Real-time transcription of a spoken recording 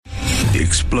The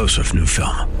explosive new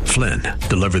film, Flynn,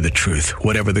 deliver the truth,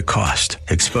 whatever the cost,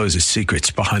 exposes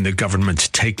secrets behind the government's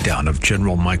takedown of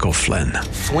General Michael Flynn.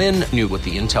 Flynn knew what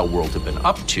the intel world had been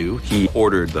up to. He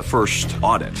ordered the first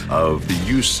audit of the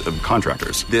use of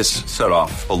contractors. This set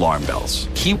off alarm bells.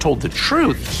 He told the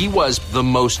truth. He was the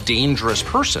most dangerous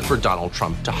person for Donald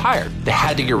Trump to hire. They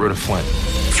had to get rid of Flynn.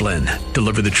 Flynn,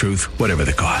 deliver the truth, whatever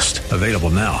the cost. Available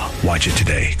now. Watch it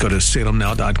today. Go to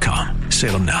salemnow.com.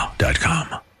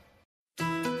 salemnow.com.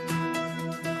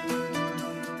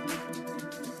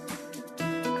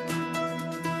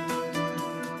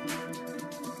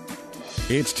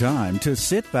 It's time to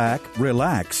sit back,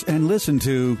 relax, and listen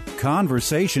to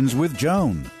Conversations with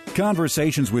Joan.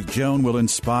 Conversations with Joan will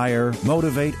inspire,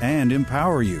 motivate, and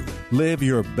empower you. Live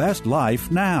your best life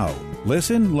now.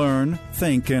 Listen, learn,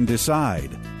 think, and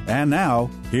decide. And now,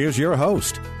 here's your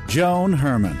host, Joan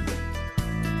Herman.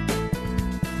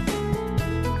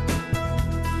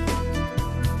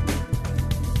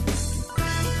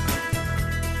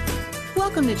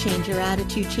 Welcome to Change Your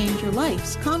Attitude, Change Your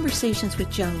Life's Conversations with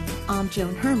Joan. I'm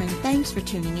Joan Herman. Thanks for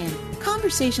tuning in.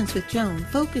 Conversations with Joan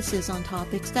focuses on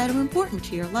topics that are important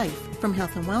to your life, from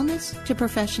health and wellness to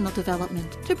professional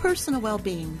development to personal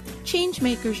well-being. Change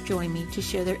makers join me to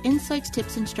share their insights,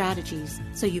 tips, and strategies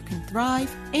so you can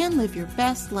thrive and live your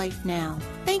best life now.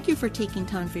 Thank you for taking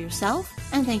time for yourself,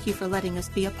 and thank you for letting us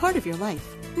be a part of your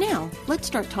life. Now, let's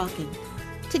start talking.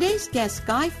 Today's guest,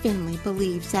 Guy Finley,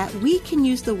 believes that we can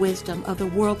use the wisdom of the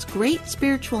world's great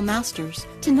spiritual masters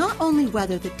to not only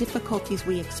weather the difficulties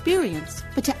we experience,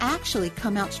 but to actually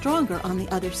come out stronger on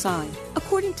the other side.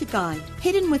 According to Guy,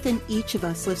 hidden within each of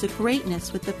us lives a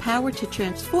greatness with the power to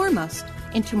transform us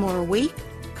into more awake,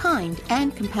 kind,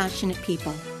 and compassionate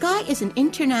people. Guy is an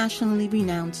internationally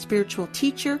renowned spiritual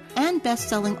teacher and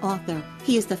best-selling author.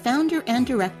 He is the founder and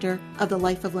director of the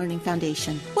Life of Learning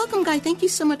Foundation. Welcome, Guy. Thank you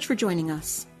so much for joining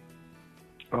us.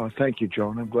 Thank you,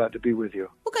 Joan. I'm glad to be with you.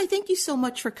 Well, Guy, thank you so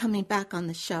much for coming back on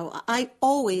the show. I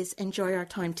always enjoy our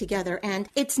time together, and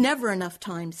it's never enough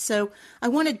time. So I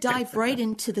want to dive right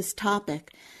into this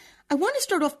topic. I want to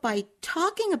start off by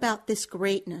talking about this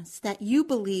greatness that you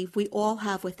believe we all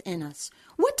have within us.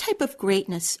 What type of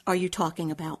greatness are you talking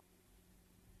about?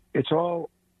 It's all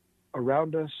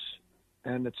around us,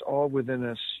 and it's all within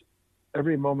us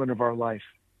every moment of our life.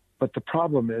 But the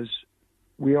problem is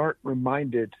we aren't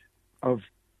reminded of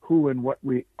who and what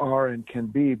we are and can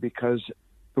be, because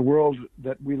the world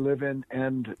that we live in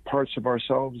and parts of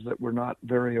ourselves that we're not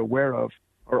very aware of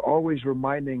are always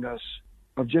reminding us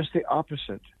of just the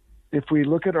opposite. If we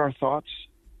look at our thoughts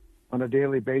on a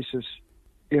daily basis,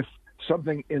 if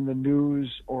something in the news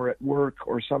or at work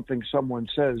or something someone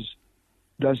says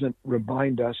doesn't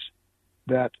remind us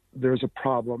that there's a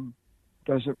problem,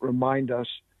 doesn't remind us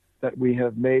that we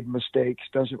have made mistakes,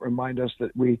 doesn't remind us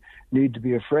that we need to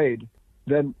be afraid,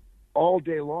 then all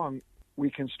day long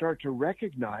we can start to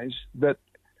recognize that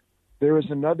there is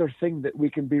another thing that we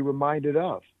can be reminded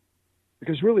of.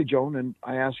 Because really, Joan, and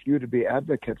I ask you to be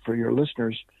advocate for your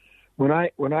listeners, when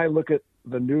I look at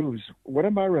the news, what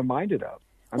am I reminded of?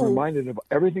 I'm reminded of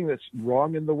everything that's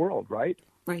wrong in the world, right?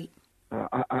 Right.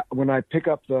 When I pick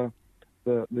up the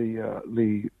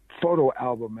photo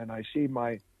album and I see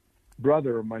my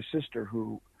brother or my sister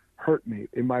who hurt me,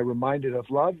 am I reminded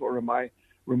of love, or am I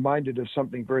reminded of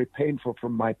something very painful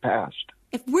from my past?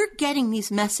 If we're getting these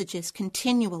messages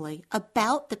continually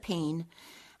about the pain,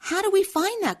 how do we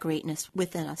find that greatness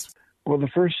within us? Well, the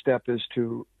first step is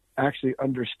to actually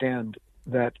understand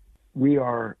that we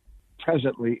are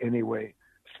presently, anyway,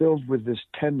 filled with this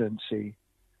tendency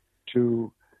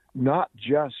to not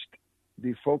just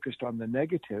be focused on the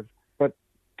negative, but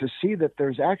to see that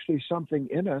there's actually something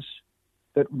in us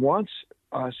that wants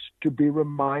us to be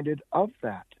reminded of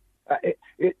that.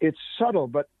 It's subtle,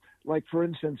 but like, for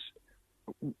instance,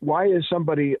 why is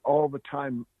somebody all the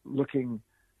time looking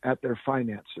at their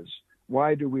finances?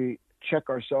 Why do we check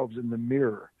ourselves in the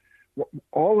mirror?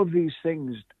 All of these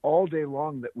things all day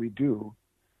long that we do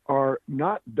are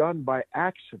not done by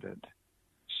accident.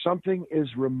 Something is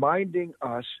reminding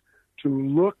us to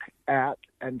look at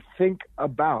and think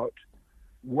about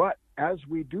what, as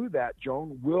we do that,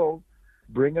 Joan, will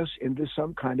bring us into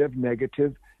some kind of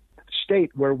negative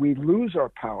state where we lose our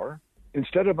power,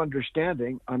 instead of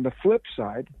understanding, on the flip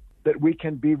side, that we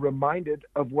can be reminded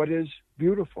of what is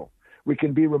beautiful. We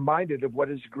can be reminded of what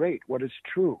is great, what is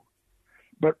true.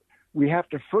 But we have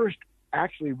to first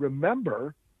actually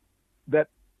remember that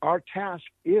our task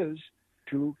is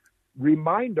to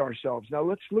remind ourselves. Now,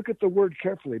 let's look at the word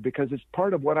carefully, because it's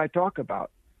part of what I talk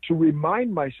about. To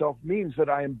remind myself means that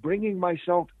I am bringing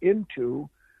myself into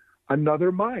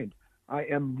another mind. I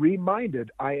am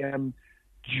reminded. I am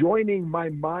joining my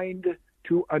mind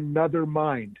to another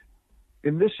mind.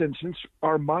 In this instance,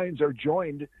 our minds are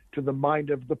joined to the mind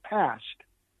of the past,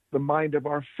 the mind of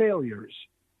our failures,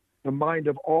 the mind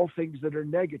of all things that are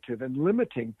negative and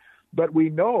limiting. But we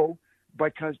know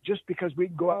just because we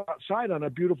can go outside on a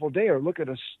beautiful day or look at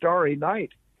a starry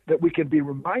night, that we can be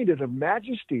reminded of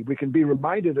majesty. We can be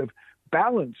reminded of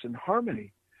balance and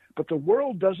harmony. But the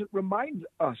world doesn't remind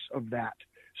us of that.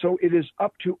 So it is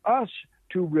up to us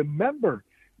to remember.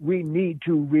 We need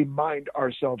to remind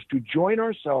ourselves, to join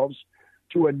ourselves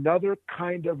to another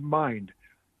kind of mind,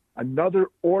 another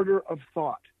order of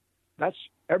thought. That's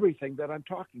everything that I'm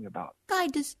talking about. Guy,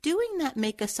 does doing that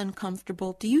make us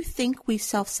uncomfortable? Do you think we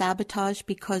self-sabotage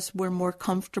because we're more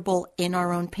comfortable in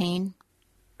our own pain?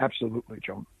 Absolutely,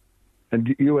 Joan.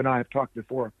 And you and I have talked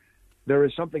before. There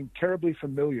is something terribly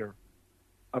familiar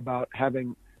about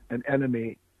having an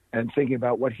enemy and thinking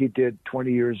about what he did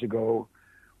 20 years ago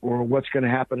or what's going to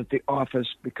happen at the office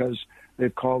because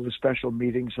they've called a special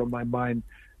meeting, so my mind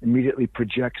immediately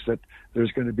projects that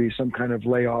there's going to be some kind of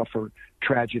layoff or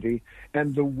tragedy.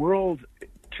 And the world,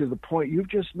 to the point you've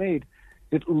just made,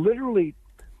 it literally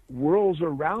whirls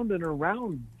around and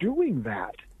around doing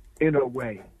that in a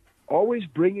way, always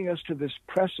bringing us to this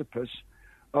precipice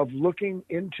of looking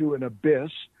into an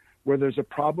abyss where there's a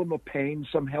problem, a pain,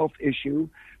 some health issue,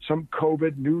 some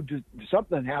COVID,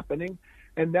 something happening,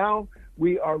 and now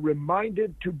we are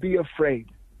reminded to be afraid.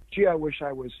 Gee, I wish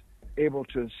I was able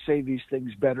to say these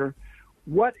things better.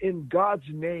 What in God's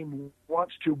name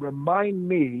wants to remind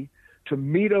me to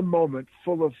meet a moment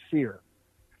full of fear?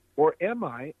 Or am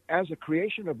I, as a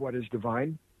creation of what is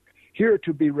divine, here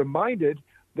to be reminded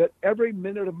that every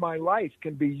minute of my life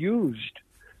can be used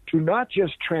to not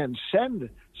just transcend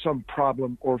some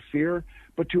problem or fear,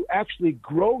 but to actually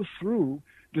grow through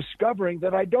discovering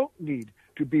that I don't need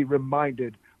to be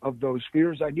reminded of those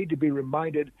fears. I need to be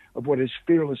reminded of what is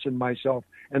fearless in myself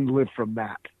and live from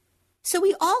that. So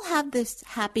we all have this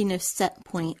happiness set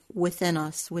point within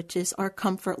us, which is our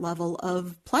comfort level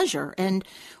of pleasure. And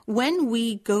when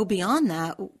we go beyond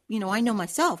that, I know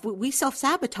myself, we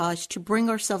self-sabotage to bring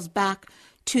ourselves back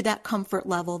to that comfort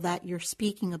level that you're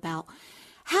speaking about.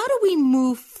 How do we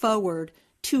move forward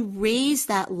to raise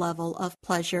that level of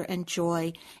pleasure and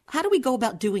joy? How do we go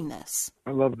about doing this?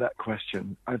 I love that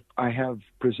question. I have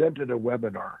presented a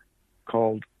webinar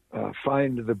called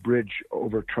Find the Bridge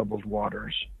Over Troubled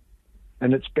Waters.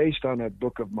 And it's based on a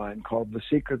book of mine called The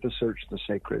Secret, the Search, the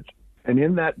Sacred. And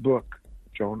in that book,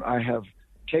 Joan, I have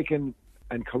taken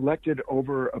and collected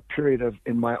over a period of,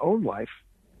 in my own life,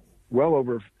 well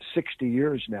over 60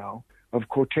 years now, of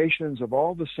quotations of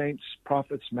all the saints,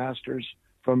 prophets, masters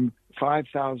from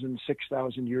 5,000,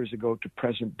 6,000 years ago to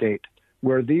present date,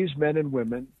 where these men and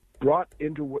women brought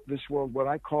into this world what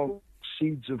I call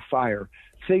seeds of fire,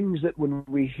 things that when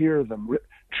we hear them,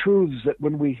 truths that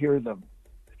when we hear them,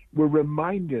 we're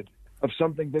reminded of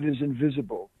something that is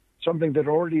invisible, something that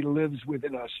already lives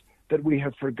within us that we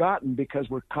have forgotten because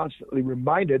we're constantly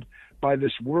reminded by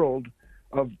this world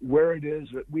of where it is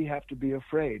that we have to be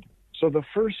afraid. So the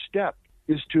first step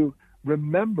is to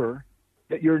remember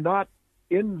that you're not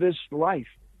in this life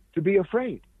to be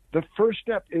afraid. The first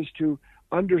step is to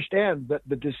understand that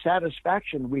the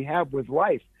dissatisfaction we have with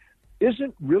life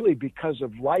isn't really because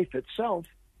of life itself,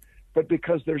 but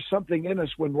because there's something in us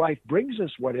when life brings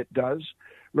us what it does,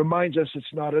 reminds us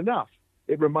it's not enough.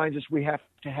 It reminds us we have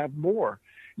to have more.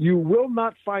 You will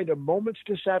not find a moment's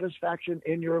dissatisfaction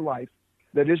in your life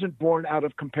that isn't born out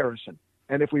of comparison.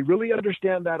 And if we really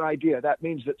understand that idea, that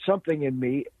means that something in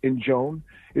me, in Joan,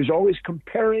 is always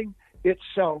comparing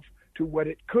itself to what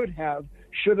it could have,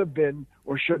 should have been,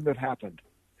 or shouldn't have happened.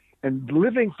 And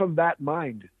living from that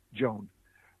mind, Joan,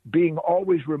 being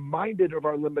always reminded of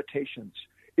our limitations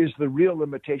is the real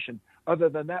limitation. Other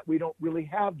than that, we don't really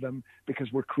have them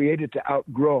because we're created to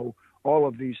outgrow all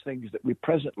of these things that we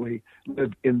presently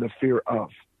live in the fear of.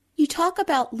 You talk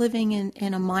about living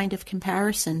in a mind of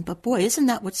comparison, but boy, isn't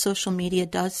that what social media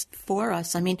does for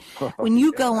us? I mean, when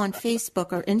you go on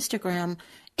Facebook or Instagram,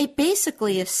 it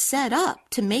basically is set up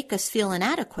to make us feel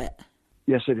inadequate.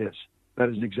 Yes, it is. That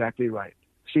is exactly right.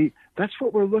 See, that's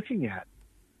what we're looking at.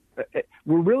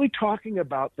 We're really talking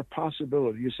about the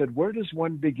possibility. You said, where does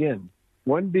one begin?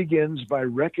 One begins by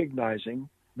recognizing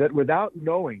that without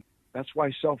knowing, that's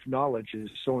why self-knowledge is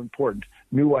so important,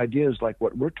 new ideas like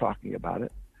what we're talking about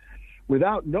it.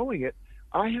 Without knowing it,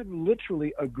 I have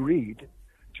literally agreed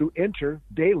to enter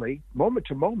daily, moment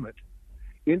to moment,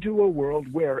 into a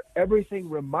world where everything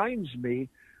reminds me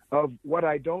of what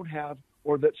I don't have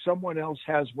or that someone else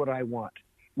has what I want,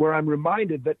 where I'm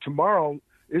reminded that tomorrow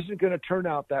isn't going to turn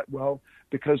out that well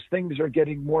because things are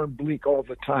getting more bleak all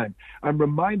the time. I'm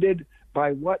reminded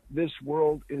by what this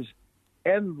world is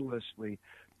endlessly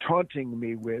taunting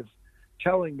me with,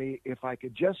 telling me if I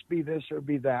could just be this or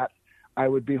be that, I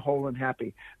would be whole and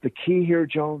happy. The key here,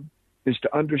 Joan, is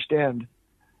to understand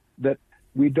that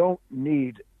we don't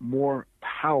need more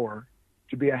power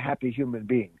to be a happy human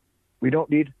being. We don't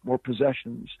need more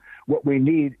possessions. What we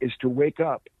need is to wake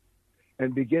up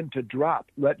and begin to drop,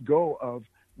 let go of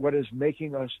what is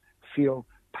making us feel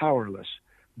powerless.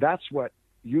 That's what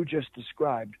you just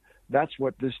described. That's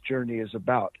what this journey is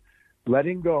about.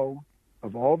 Letting go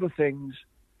of all the things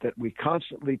that we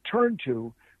constantly turn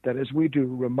to, that as we do,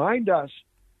 remind us,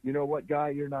 you know what, guy,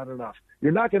 you're not enough.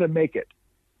 You're not going to make it.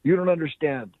 You don't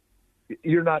understand.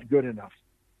 You're not good enough.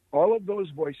 All of those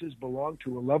voices belong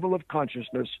to a level of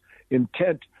consciousness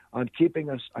intent on keeping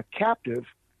us a captive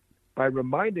by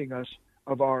reminding us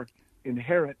of our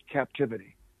inherent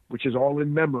captivity, which is all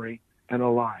in memory and a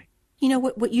lie. You know,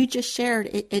 what you just shared,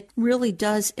 it really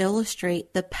does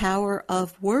illustrate the power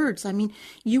of words. I mean,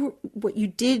 what you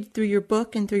did through your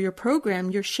book and through your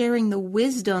program, you're sharing the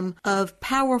wisdom of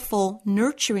powerful,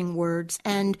 nurturing words.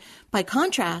 And by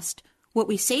contrast, what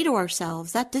we say to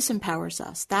ourselves, that disempowers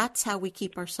us. That's how we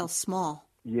keep ourselves small.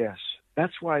 Yes.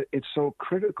 That's why it's so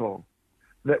critical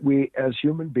that we, as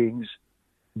human beings,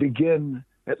 begin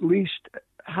at least,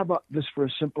 how about this for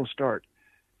a simple start?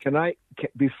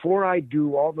 Before I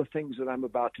do all the things that I'm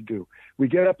about to do, we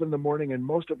get up in the morning and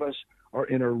most of us are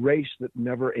in a race that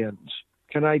never ends.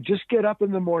 Can I just get up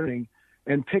in the morning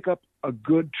and pick up a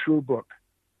good, true book?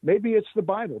 Maybe it's the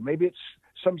Bible. Maybe it's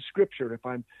some scripture if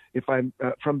I'm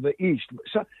from the East,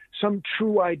 some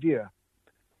true idea.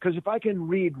 Because if I can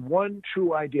read one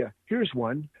true idea, here's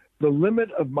one: the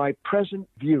limit of my present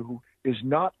view is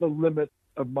not the limit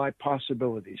of my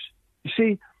possibilities. You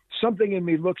see, something in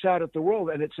me looks out at the world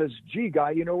and it says, gee,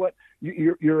 guy, you know what?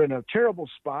 You're in a terrible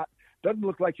spot. Doesn't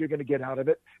look like you're going to get out of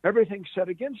it. Everything's set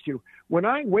against you. When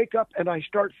I wake up and I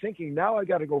start thinking, now I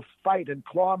got to go fight and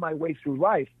claw my way through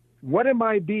life, what am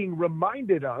I being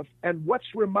reminded of and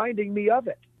what's reminding me of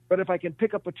it? But if I can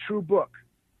pick up a true book,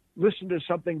 listen to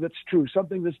something that's true,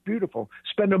 something that's beautiful,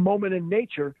 spend a moment in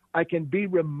nature, I can be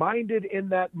reminded in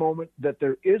that moment that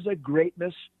there is a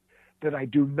greatness that I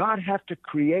do not have to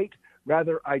create.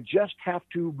 Rather, I just have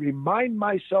to remind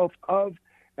myself of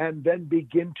and then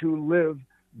begin to live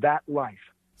that life.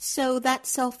 So that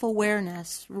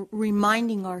self-awareness,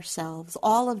 reminding ourselves,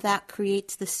 all of that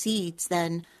creates the seeds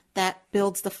then that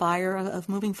builds the fire of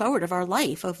moving forward, of our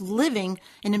life, of living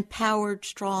an empowered,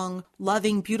 strong,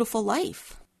 loving, beautiful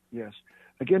life. Yes.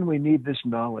 Again, we need this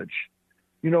knowledge.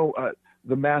 You know,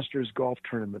 the Masters golf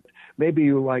tournament, maybe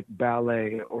you like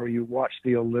ballet or you watch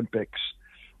the Olympics,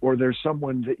 or there's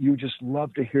someone that you just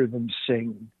love to hear them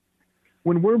sing.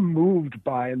 When we're moved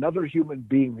by another human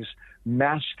being's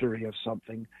mastery of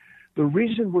something, the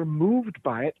reason we're moved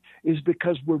by it is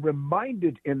because we're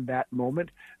reminded in that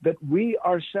moment that we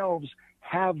ourselves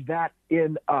have that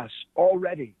in us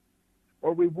already,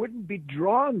 or we wouldn't be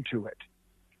drawn to it.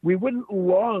 We wouldn't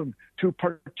long to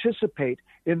participate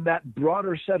in that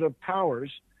broader set of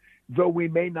powers, though we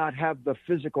may not have the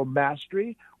physical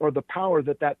mastery or the power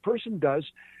that that person does.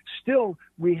 Still,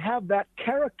 we have that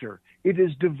character. It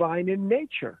is divine in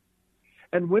nature.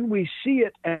 And when we see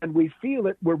it and we feel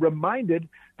it, we're reminded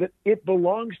that it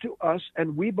belongs to us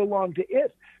and we belong to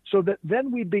it. So that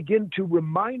then we begin to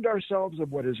remind ourselves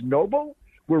of what is noble.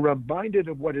 We're reminded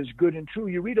of what is good and true.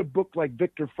 You read a book like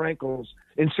Viktor Frankl's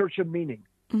In Search of Meaning.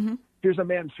 Mm-hmm. Here's a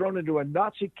man thrown into a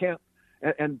Nazi camp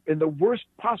and in the worst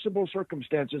possible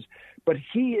circumstances, but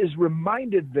he is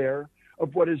reminded there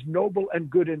of what is noble and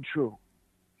good and true.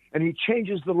 And he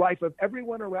changes the life of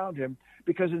everyone around him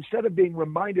because instead of being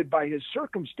reminded by his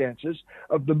circumstances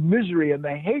of the misery and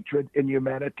the hatred in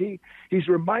humanity, he's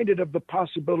reminded of the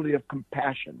possibility of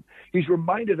compassion. He's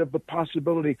reminded of the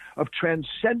possibility of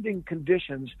transcending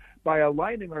conditions by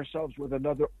aligning ourselves with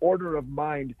another order of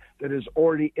mind that is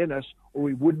already in us, or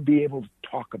we wouldn't be able to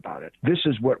talk about it. This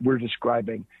is what we're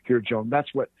describing here, Joan.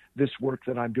 That's what this work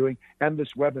that I'm doing and this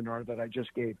webinar that I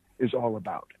just gave is all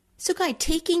about. So, Guy,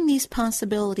 taking these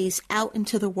possibilities out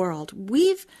into the world,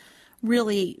 we've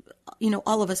really,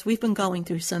 all of us, we've been going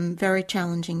through some very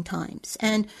challenging times,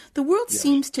 and the world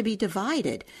seems to be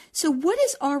divided. So what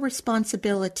is our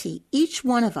responsibility, each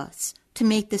one of us, to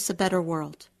make this a better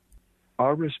world?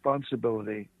 Our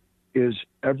responsibility is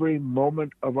every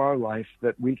moment of our life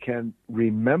that we can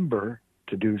remember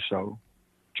to do so,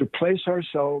 to place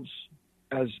ourselves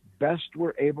as best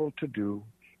we're able to do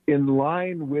in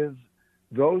line with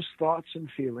those thoughts and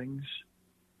feelings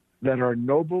that are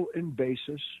noble in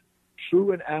basis,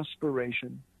 true in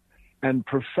aspiration, and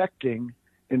perfecting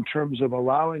in terms of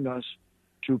allowing us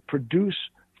to produce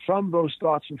from those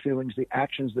thoughts and feelings the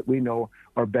actions that we know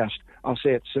are best. I'll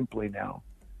say it simply now.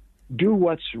 Do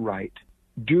what's right.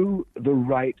 Do the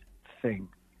right thing.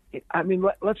 I mean,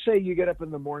 let's say you get up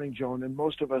in the morning, Joan, and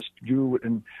most of us do,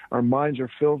 and our minds are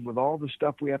filled with all the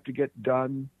stuff we have to get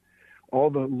done, all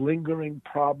the lingering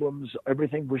problems,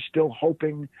 everything we're still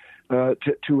hoping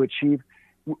to achieve.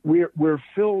 We're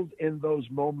filled in those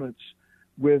moments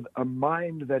with a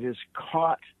mind that is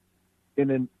caught in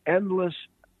an endless,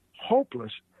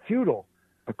 hopeless, futile,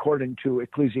 according to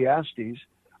Ecclesiastes,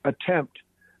 attempt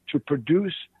to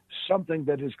produce something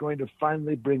that is going to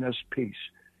finally bring us peace.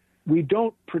 We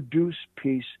don't produce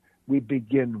peace, we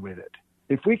begin with it.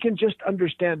 If we can just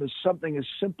understand something as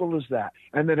simple as that,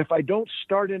 and that if I don't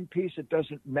start in peace, it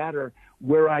doesn't matter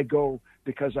where I go,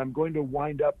 because I'm going to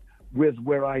wind up with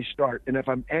where I start. And if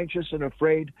I'm anxious and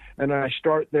afraid and I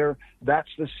start there, that's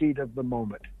the seed of the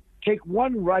moment. Take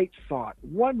one right thought,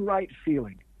 one right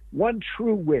feeling, one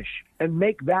true wish, and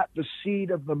make that the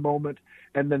seed of the moment,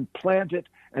 and then plant it,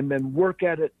 and then work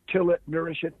at it, till it,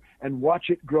 nourish it, and watch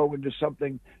it grow into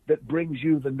something that brings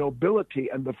you the nobility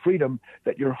and the freedom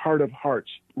that your heart of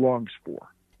hearts longs for.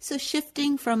 So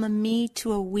shifting from a me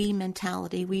to a we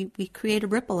mentality, we create a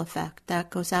ripple effect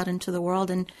that goes out into the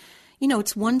world. And,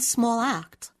 it's one small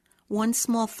act, one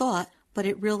small thought, but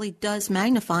it really does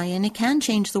magnify, and it can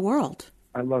change the world.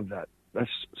 I love that. That's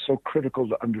so critical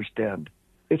to understand.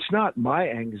 It's not my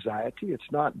anxiety.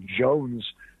 It's not Joan's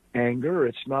anger.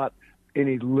 It's not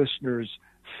any listener's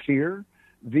fear.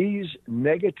 These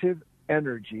negative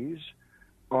energies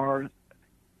are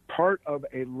part of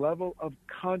a level of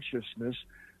consciousness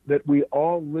that we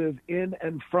all live in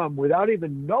and from without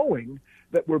even knowing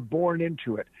that we're born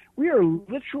into it. We are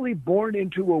literally born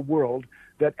into a world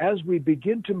that, as we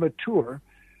begin to mature,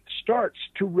 starts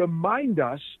to remind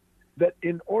us that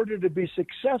in order to be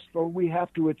successful, we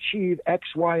have to achieve X,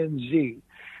 Y, and Z.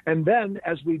 And then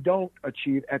as we don't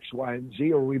achieve X, Y, and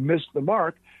Z, or we miss the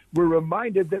mark, we're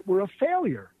reminded that we're a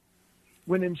failure.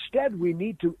 When instead we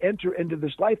need to enter into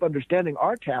this life understanding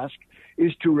our task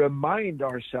is to remind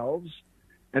ourselves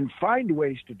and find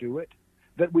ways to do it,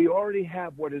 that we already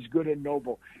have what is good and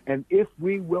noble. And if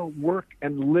we will work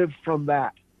and live from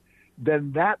that,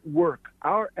 then that work,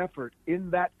 our effort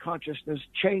in that consciousness,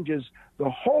 changes the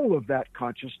whole of that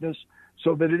consciousness,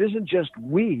 so that it isn't just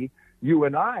we, you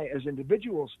and I as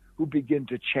individuals, who begin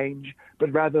to change,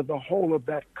 but rather the whole of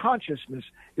that consciousness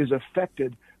is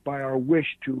affected by our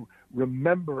wish to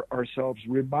remember ourselves,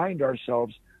 remind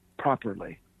ourselves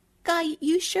properly. Guy,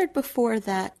 you shared before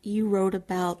that you wrote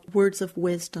about words of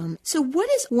wisdom. So what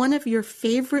is one of your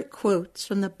favorite quotes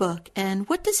from the book, and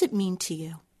what does it mean to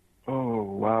you? Oh,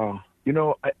 wow.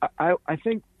 I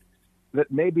think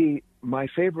that maybe my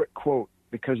favorite quote,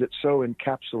 because it's so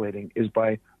encapsulating, is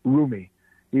by Rumi.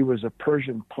 He was a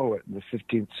Persian poet in the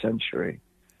 15th century.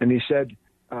 And he said,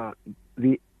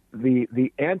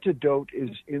 the antidote is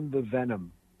in the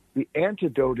venom. The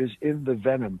antidote is in the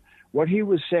venom. What he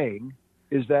was saying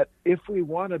is that if we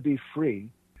want to be free,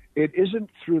 it isn't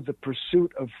through the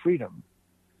pursuit of freedom.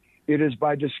 It is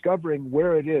by discovering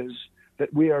where it is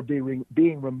that we are being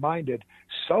reminded,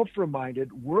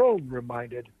 self-reminded,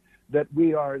 world-reminded, that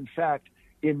we are, in fact,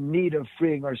 in need of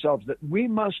freeing ourselves, that we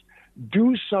must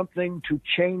do something to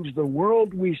change the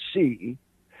world we see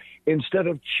instead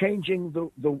of changing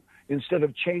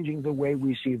the way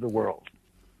we see the world.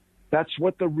 That's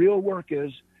what the real work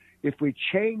is. If we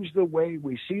change the way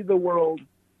we see the world,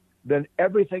 then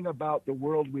everything about the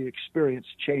world we experience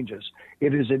changes.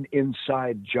 It is an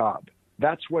inside job.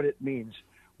 That's what it means.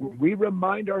 When we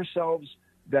remind ourselves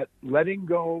that letting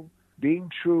go, being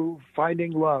true,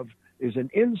 finding love is an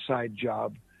inside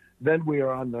job, then we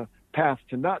are on the path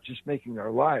to not just making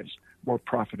our lives more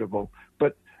profitable,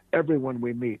 but everyone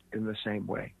we meet in the same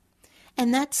way.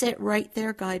 And that's it right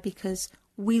there, Guy, because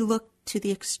we look to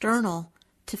the external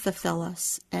to fulfill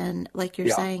us. And like you're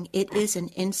saying, it is an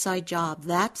inside job.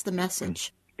 That's the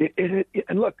message.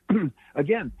 And look,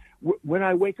 again, when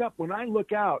I wake up, when I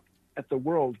look out at the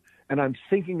world and I'm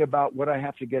thinking about what I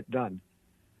have to get done,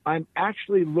 I'm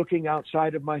actually looking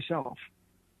outside of myself.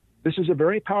 This is a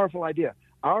very powerful idea.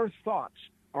 Our thoughts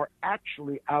are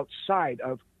actually outside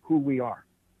of who we are.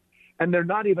 And they're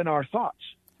not even our thoughts.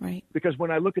 Right. Because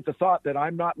when I look at the thought that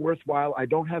I'm not worthwhile, I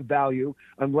don't have value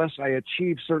unless I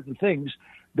achieve certain things,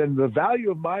 then the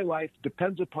value of my life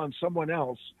depends upon someone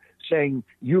else saying,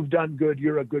 you've done good,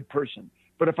 you're a good person.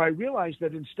 But if I realize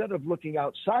that instead of looking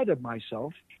outside of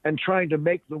myself and trying to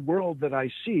make the world that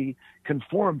I see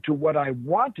conform to what I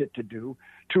want it to do,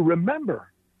 to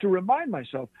remember to remind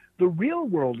myself the real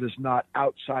world is not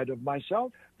outside of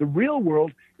myself. The real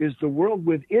world is the world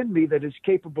within me that is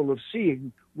capable of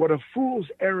seeing what a fool's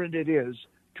errand it is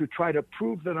to try to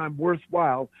prove that I'm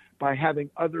worthwhile by having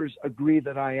others agree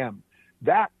that I am.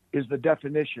 That is the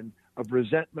definition of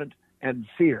resentment and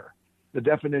fear. The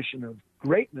definition of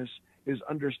greatness is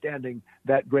understanding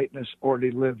that greatness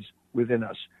already lives within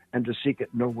us and to seek it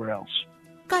nowhere else.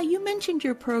 Guy, you mentioned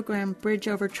your program, Bridge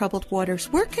Over Troubled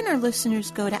Waters. Where can our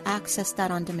listeners go to access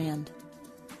that on demand?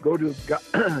 Go to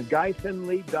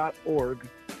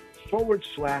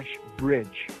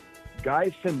guyfinley.org/bridge.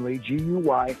 Guy Finley,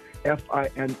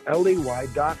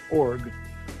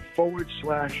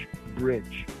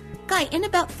 GUYFINLEY.org/bridge. Guy, in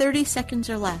about 30 seconds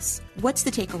or less, what's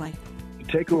the takeaway? The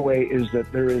takeaway is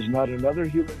that there is not another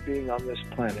human being on this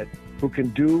planet who can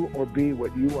do or be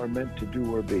what you are meant to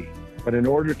do or be. But in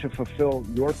order to fulfill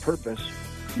your purpose,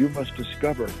 you must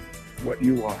discover what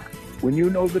you are. When you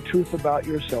know the truth about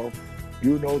yourself,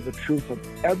 you know the truth of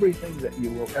everything that you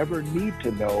will ever need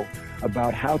to know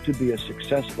about how to be a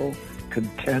successful,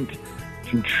 content,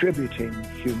 contributing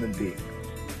human being.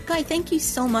 Guy, thank you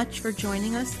so much for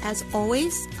joining us. As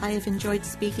always, I have enjoyed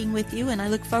speaking with you, and I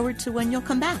look forward to when you'll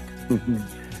come back.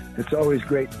 It's always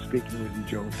great speaking with you,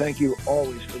 Joan. Thank you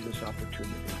always for this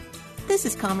opportunity. This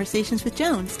is Conversations with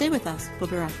Joan. Stay with us. We'll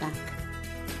be right back.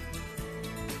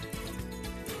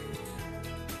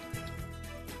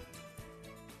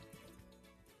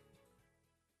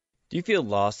 Do you feel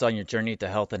lost on your journey to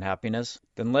health and happiness?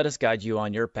 Then let us guide you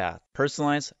on your path.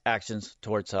 Personalized actions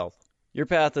towards health. Your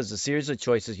path is a series of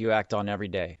choices you act on every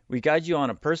day. We guide you on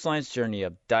a personalized journey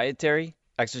of dietary,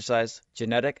 exercise,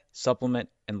 genetic, supplement,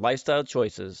 and lifestyle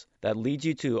choices that lead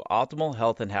you to optimal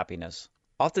health and happiness.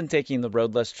 Often taking the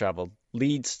road less traveled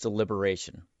leads to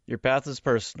liberation. Your path is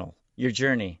personal. Your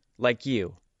journey, like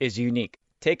you, is unique.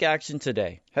 Take action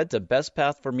today. Head to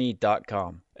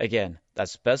bestpathforme.com. Again,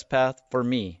 that's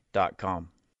bestpathforme.com.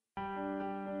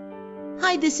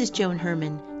 Hi, this is Joan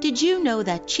Herman. Did you know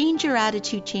that Change Your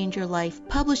Attitude, Change Your Life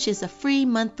publishes a free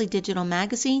monthly digital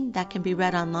magazine that can be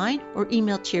read online or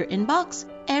emailed to your inbox?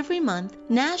 Every month,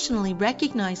 nationally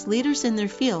recognized leaders in their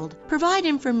field provide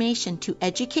information to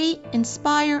educate,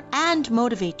 inspire, and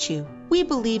motivate you. We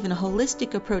believe in a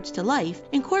holistic approach to life,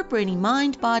 incorporating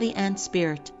mind, body, and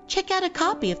spirit. Check out a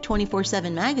copy of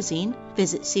 24/7 magazine,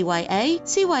 visit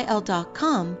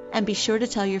CYACYL.com, and be sure to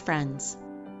tell your friends.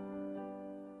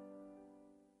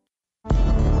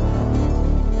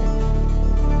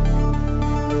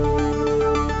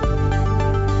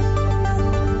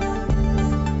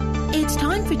 It's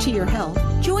time for To Your Health.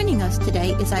 Joining us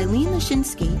today is Eileen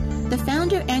Lashinsky, the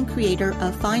founder and creator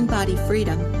of Find Body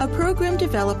Freedom, a program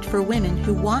developed for women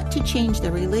who want to change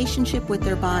their relationship with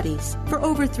their bodies. For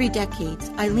over 3 decades,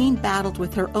 Eileen battled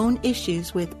with her own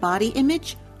issues with body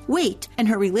image, weight, and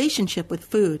her relationship with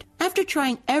food. After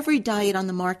trying every diet on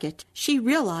the market, she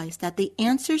realized that the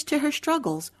answers to her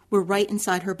struggles were right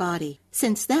inside her body.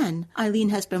 Since then, Eileen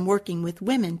has been working with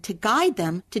women to guide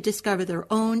them to discover their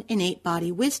own innate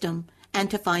body wisdom and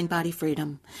to find body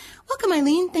freedom. Welcome,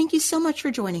 Eileen. Thank you so much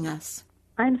for joining us.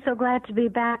 I'm so glad to be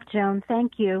back, Joan.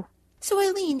 Thank you. So,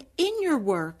 Eileen, in your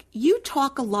work, you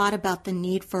talk a lot about the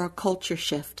need for a culture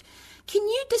shift. Can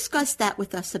you discuss that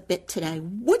with us a bit today?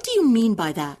 What do you mean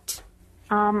by that?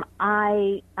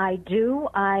 I do.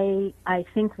 I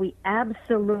think we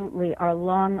absolutely are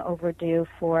long overdue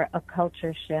for a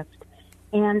culture shift.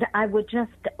 And I would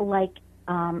just like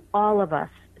all of us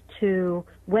to,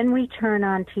 when we turn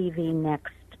on TV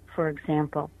next, for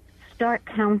example, start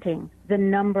counting the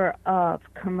number of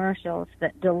commercials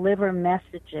that deliver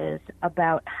messages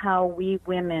about how we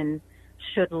women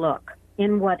should look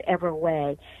in whatever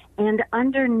way. And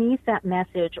underneath that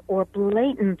message, or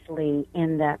blatantly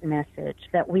in that message,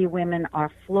 that we women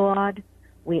are flawed,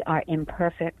 we are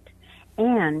imperfect,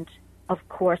 and, of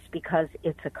course, because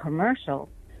it's a commercial,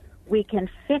 we can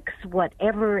fix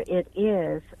whatever it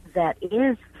is that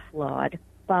is flawed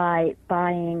by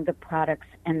buying the products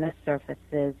and the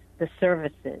services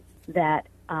that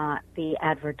the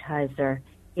advertiser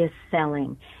is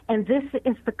selling. And this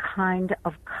is the kind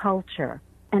of culture.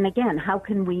 And again, how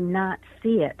can we not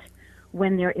see it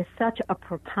when there is such a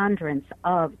preponderance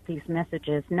of these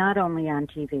messages, not only on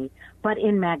TV, but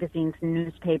in magazines and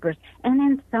newspapers, and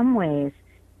in some ways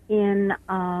in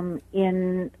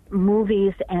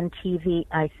movies and TV.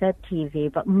 I said TV,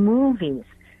 but movies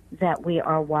that we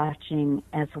are watching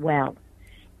as well.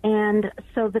 And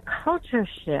so the culture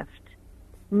shift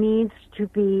needs to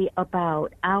be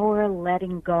about our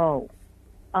letting go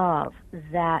of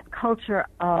that culture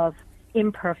of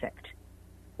imperfect,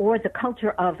 or the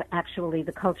culture of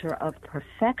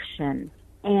perfection,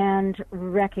 and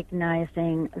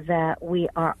recognizing that we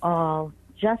are all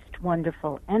just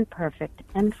wonderful and perfect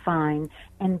and fine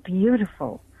and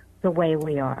beautiful the way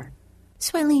we are.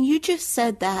 So, Eileen, you just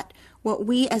said that what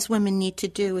we as women need to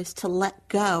do is to let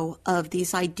go of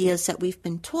these ideas that we've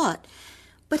been taught.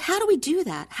 But how do we do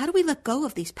that? How do we let go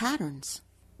of these patterns?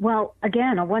 Well,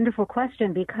 again, a wonderful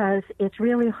question, because it's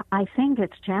really, I think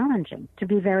it's challenging, to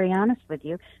be very honest with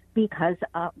you, because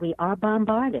we are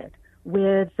bombarded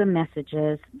with the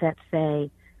messages that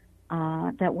say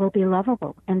that we'll be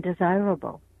lovable and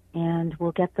desirable and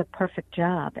we'll get the perfect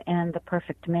job and the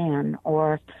perfect man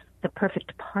or the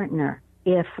perfect partner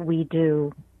if we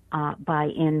do buy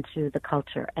into the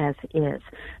culture as is.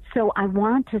 So I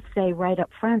want to say right up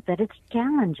front that it's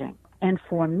challenging. And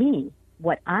for me,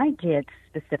 what I did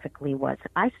specifically was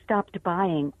I stopped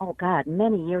buying,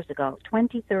 many years ago,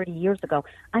 20, 30 years ago,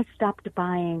 I stopped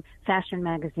buying fashion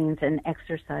magazines and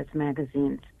exercise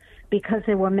magazines because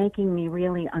they were making me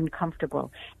really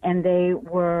uncomfortable. And they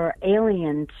were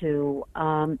alien to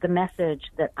the message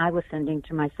that I was sending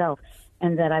to myself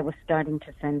and that I was starting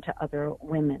to send to other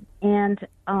women. And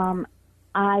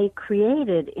I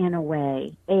created, in a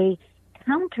way, a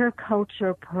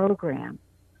counterculture program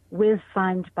with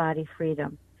Find Body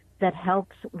Freedom that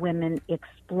helps women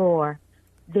explore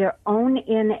their own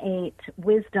innate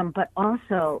wisdom, but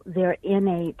also their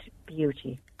innate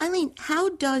beauty. Eileen, how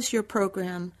does your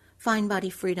program, Find Body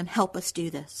Freedom, help us do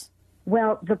this?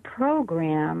 Well, the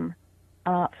program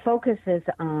focuses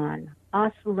on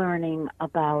us learning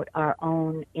about our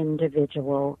own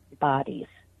individual bodies.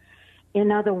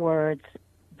 In other words,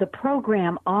 the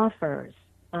program offers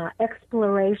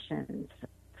explorations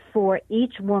for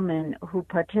each woman who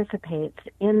participates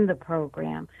in the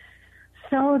program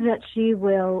so that she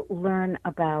will learn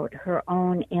about her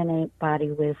own innate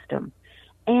body wisdom.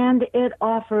 And it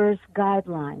offers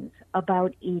guidelines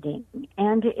about eating,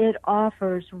 and it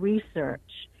offers research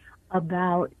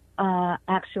about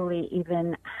actually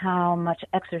even how much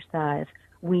exercise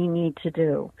we need to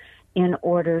do in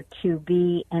order to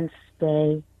be and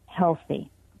stay healthy.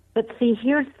 But see,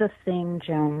 here's the thing,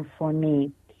 Joan, for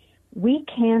me. We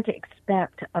can't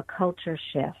expect a culture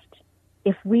shift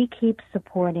if we keep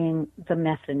supporting the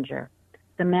messenger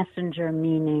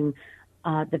meaning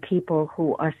the people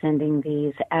who are sending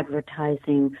these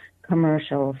advertising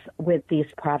commercials with these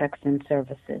products and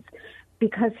services.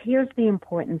 Because here's the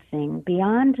important thing.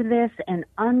 Beyond this and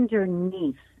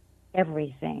underneath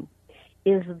everything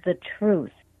is the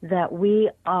truth that we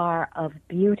are of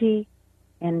beauty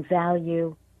and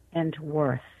value and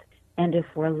worth. And if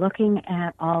we're looking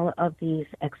at all of these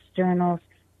externals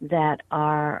that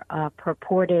are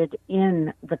purported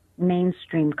in the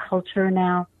mainstream culture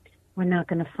now, we're not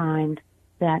going to find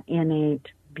that innate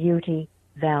beauty,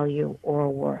 value, or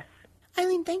worth.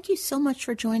 Eileen, thank you so much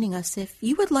for joining us. If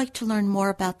you would like to learn more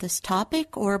about this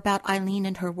topic or about Eileen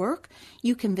and her work,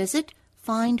 you can visit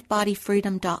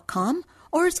findbodyfreedom.com.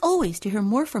 Or as always, to hear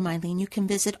more from Eileen, you can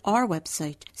visit our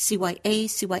website,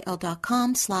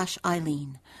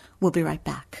 cyacyl.com/Eileen. We'll be right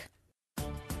back.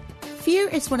 Fear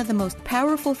is one of the most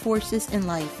powerful forces in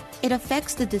life. It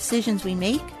affects the decisions we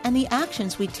make and the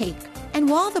actions we take. And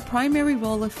while the primary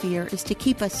role of fear is to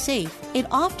keep us safe, it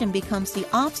often becomes the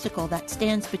obstacle that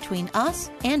stands between us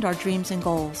and our dreams and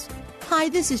goals. Hi,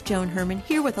 this is Joan Herman,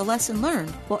 here with a lesson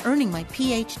learned while earning my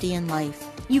PhD in life.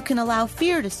 You can allow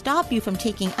fear to stop you from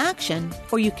taking action,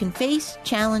 or you can face,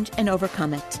 challenge, and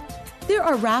overcome it. There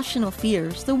are rational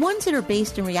fears, the ones that are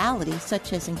based in reality,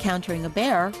 such as encountering a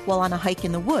bear while on a hike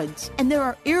in the woods, and there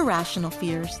are irrational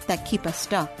fears that keep us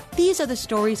stuck. These are the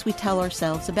stories we tell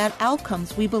ourselves about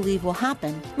outcomes we believe will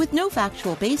happen, with no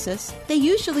factual basis. They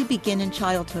usually begin in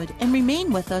childhood and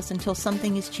remain with us until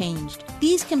something is changed.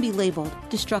 These can be labeled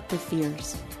destructive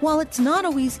fears. While it's not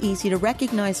always easy to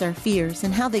recognize our fears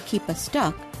and how they keep us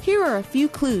stuck, here are a few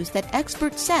clues that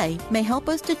experts say may help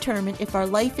us determine if our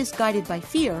life is guided by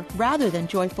fear rather than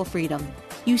joyful freedom.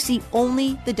 You see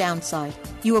only the downside.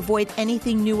 You avoid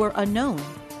anything new or unknown.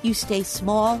 You stay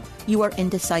small. You are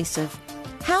indecisive.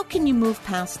 How can you move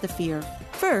past the fear?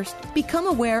 First, become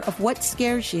aware of what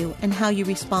scares you and how you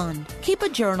respond. Keep a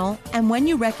journal, and when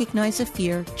you recognize a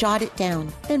fear, jot it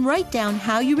down. Then write down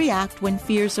how you react when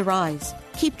fears arise.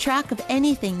 Keep track of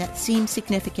anything that seems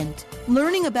significant.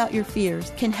 Learning about your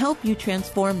fears can help you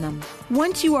transform them.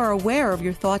 Once you are aware of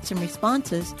your thoughts and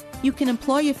responses, you can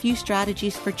employ a few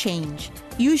strategies for change.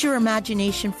 Use your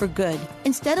imagination for good.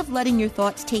 Instead of letting your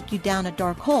thoughts take you down a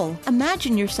dark hole,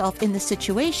 imagine yourself in the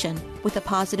situation with a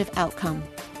positive outcome.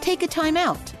 Take a time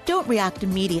out. Don't react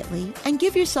immediately, and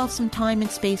give yourself some time and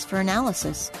space for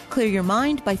analysis. Clear your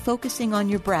mind by focusing on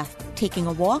your breath. taking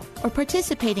a walk, or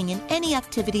participating in any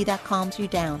activity that calms you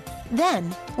down.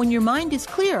 Then, when your mind is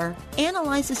clearer,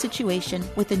 analyze the situation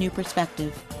with a new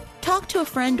perspective. Talk to a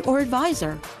friend or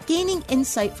advisor. Gaining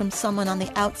insight from someone on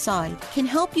the outside can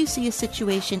help you see a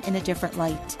situation in a different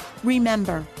light.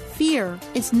 Remember, fear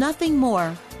is nothing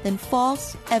more than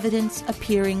false evidence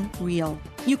appearing real.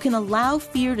 You can allow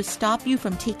fear to stop you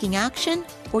from taking action,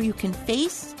 or you can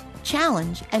face,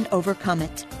 challenge, and overcome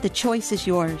it. The choice is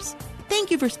yours. Thank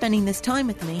you for spending this time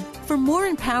with me. For more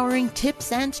empowering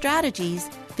tips and strategies,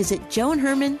 visit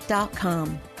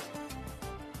joanherman.com.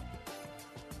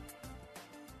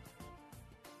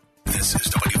 This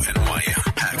is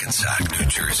WNYM, Hackensack, New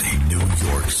Jersey, New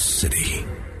York City.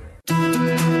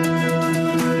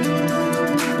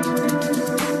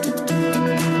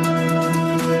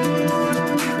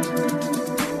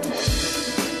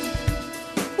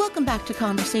 Welcome back to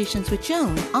Conversations with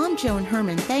Joan. I'm Joan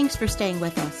Herman. Thanks for staying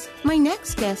with us. My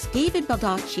next guest, David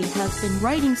Baldacci, has been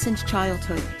writing since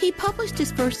childhood. He published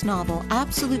his first novel,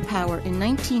 Absolute Power, in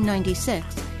 1996,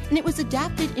 and it was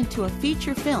adapted into a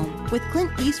feature film with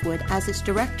Clint Eastwood as its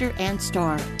director and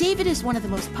star. David is one of the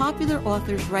most popular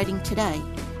authors writing today.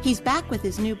 He's back with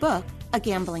his new book, A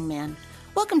Gambling Man.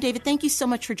 Welcome, David. Thank you so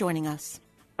much for joining us.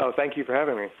 Oh, thank you for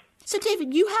having me. So,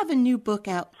 David, you have a new book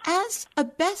out. As a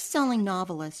best-selling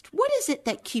novelist, what is it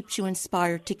that keeps you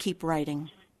inspired to keep writing?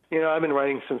 You know, I've been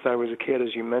writing since I was a kid, as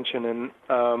you mentioned, and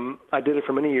I did it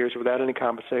for many years without any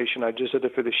compensation. I just did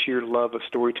it for the sheer love of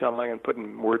storytelling and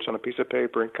putting words on a piece of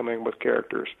paper and coming up with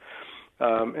characters.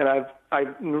 And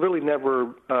I've really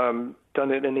never done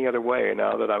it any other way.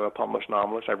 Now that I'm a published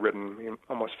novelist, I've written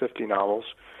almost 50 novels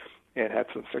and had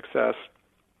some success.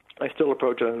 I still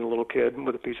approach it as a little kid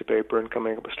with a piece of paper and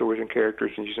coming up with stories and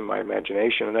characters and using my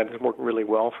imagination, and that has worked really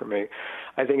well for me.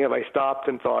 I think if I stopped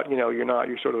and thought,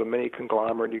 you're sort of a mini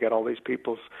conglomerate, you got all these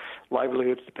people's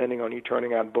livelihoods depending on you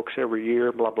turning out books every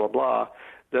year, blah, blah, blah,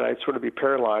 that I'd sort of be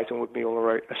paralyzed and wouldn't be able to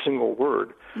write a single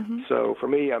word. Mm-hmm. So for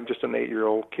me, I'm just an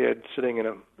 8-year-old kid sitting in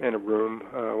a room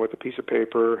with a piece of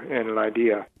paper and an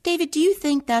idea. David, do you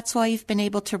think that's why you've been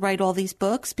able to write all these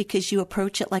books, because you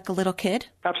approach it like a little kid?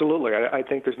 Absolutely. I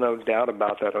think there's no doubt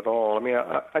about that at all. I mean,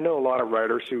 I know a lot of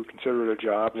writers who consider it a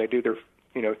job, and they do their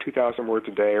 2,000 words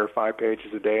a day or 5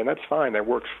 pages a day, and that's fine. That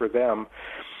works for them.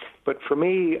 But for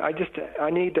me, I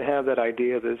need to have that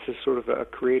idea that this is sort of a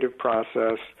creative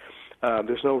process.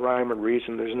 There's no rhyme or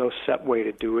reason. There's no set way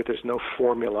to do it. There's no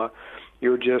formula.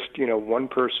 You're just, one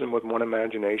person with one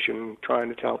imagination trying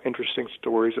to tell interesting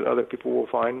stories that other people will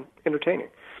find entertaining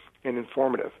and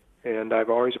informative. And I've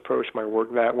always approached my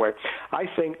work that way. I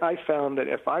found that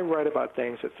if I write about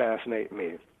things that fascinate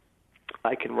me,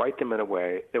 I can write them in a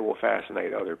way that will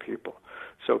fascinate other people.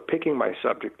 So picking my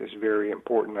subject is very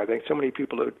important. I think so many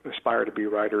people who aspire to be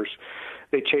writers,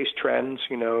 they chase trends.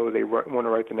 They want to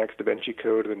write the next Da Vinci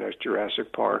Code or the next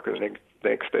Jurassic Park or the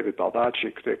next David Baldacci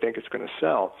because they think it's going to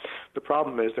sell. The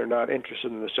problem is they're not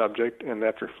interested in the subject, and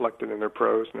that's reflected in their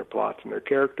prose and their plots and their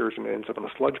characters, and it ends up in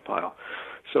a sludge pile.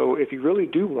 So if you really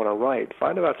do want to write,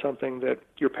 find about something that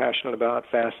you're passionate about,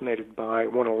 fascinated by,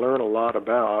 want to learn a lot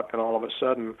about, and all of a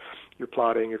sudden your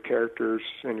plotting, your characters,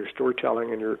 and your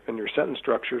storytelling and your sentence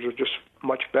structures are just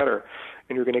much better,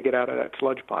 and you're going to get out of that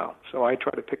sludge pile. So I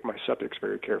try to pick my subjects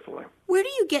very carefully. Where do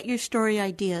you get your story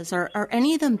ideas? Are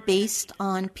any of them based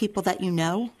on people that you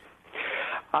know?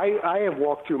 I have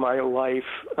walked through my life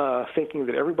thinking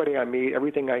that everybody I meet,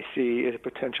 everything I see is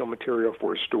potential material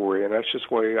for a story, and that's just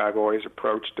the way I've always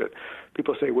approached it.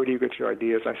 People say, where do you get your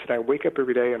ideas? I said, I wake up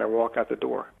every day and I walk out the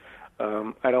door.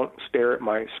 I don't stare at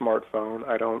my smartphone.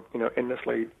 I don't,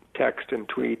 endlessly text and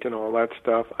tweet and all that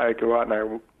stuff. I go out and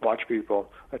I watch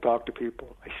people. I talk to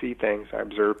people. I see things. I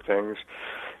observe things.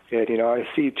 And, I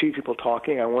see two people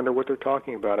talking. I wonder what they're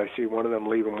talking about. I see one of them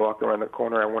leave and walk around the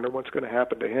corner. I wonder what's going to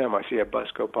happen to him. I see a bus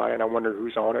go by, and I wonder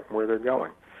who's on it and where they're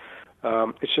going.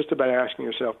 It's just about asking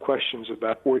yourself questions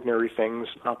about ordinary things,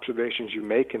 observations you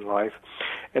make in life,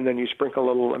 and then you sprinkle a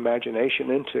little imagination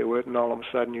into it, and all of a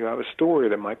sudden you have a story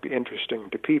that might be interesting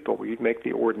to people. You make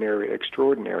the ordinary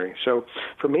extraordinary. So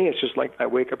for me, it's just like I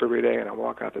wake up every day and I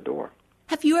walk out the door.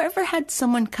 Have you ever had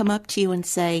someone come up to you and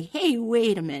say, hey,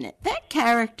 wait a minute, that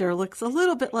character looks a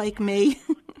little bit like me?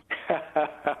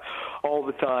 All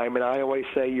the time, and I always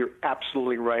say, you're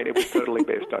absolutely right. It was totally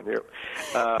based on you.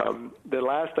 The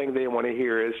last thing they want to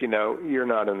hear is, you're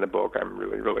not in the book. I'm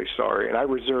really, really sorry. And I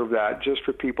reserve that just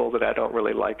for people that I don't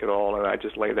really like at all, and I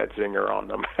just lay that zinger on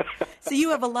them. So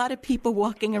you have a lot of people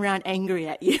walking around angry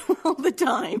at you all the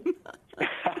time.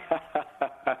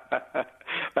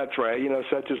 That's right.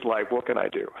 Such is life. What can I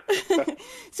do?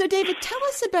 So, David, tell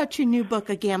us about your new book,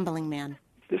 A Gambling Man.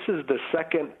 This is the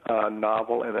second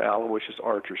novel in the Aloysius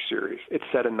Archer series. It's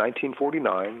set in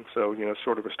 1949, so,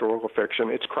 sort of historical fiction.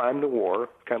 It's crime noir,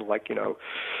 kind of like,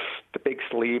 The Big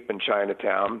Sleep in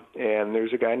Chinatown. And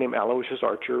there's a guy named Aloysius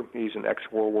Archer. He's an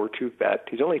ex-World War II vet.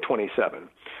 He's only 27,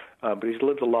 but he's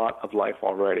lived a lot of life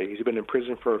already. He's been in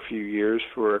prison for a few years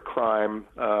for a crime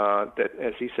that,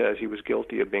 as he says, he was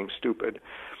guilty of being stupid.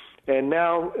 And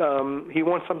now he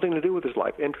wants something to do with his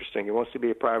life. Interesting. He wants to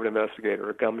be a private investigator,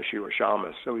 a gumshoe, or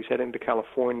shamus. So he's heading to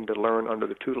California to learn under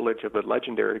the tutelage of a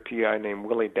legendary PI named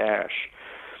Willie Dash.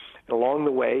 And along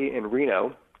the way in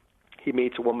Reno, he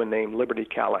meets a woman named Liberty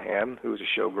Callahan, who's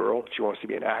a showgirl. She wants to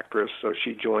be an actress, so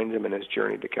she joins him in his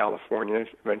journey to California.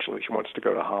 Eventually, she wants to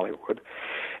go to Hollywood.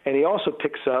 And he also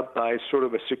picks up, by sort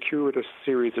of a circuitous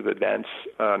series of events,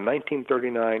 a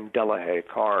 1939 Delahaye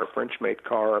car, a French-made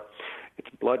car. It's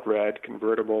blood red,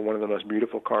 convertible, one of the most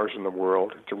beautiful cars in the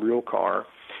world. It's a real car.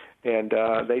 And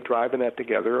they drive in that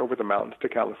together over the mountains to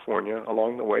California.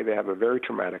 Along the way, they have a very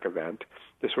traumatic event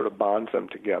that sort of bonds them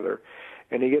together.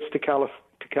 And he gets to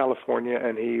California,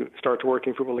 and he starts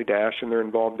working for Willie Dash, and they're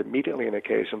involved immediately in a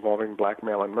case involving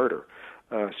blackmail and murder.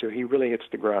 So he really hits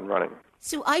the ground running.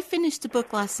 So I finished the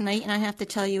book last night, and I have to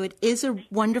tell you, it is a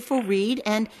wonderful read.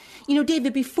 And,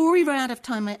 David, before we run out of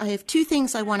time, I have two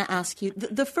things I want to ask you.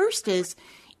 The first is,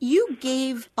 you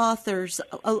gave authors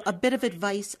a bit of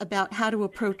advice about how to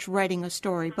approach writing a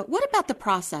story. But what about the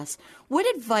process? What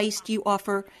advice do you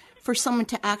offer for someone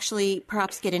to actually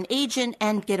perhaps get an agent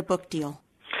and get a book deal?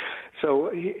 So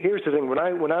here's the thing. When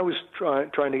I was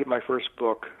trying to get my first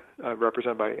book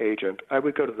represented by an agent, I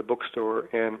would go to the bookstore,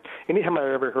 and anytime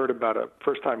I ever heard about a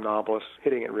first-time novelist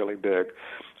hitting it really big,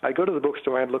 I'd go to the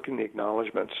bookstore and look in the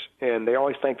acknowledgments, and they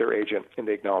always thank their agent in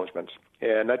the acknowledgments.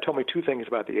 And that told me two things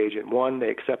about the agent. One, they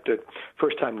accepted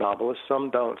first-time novelists.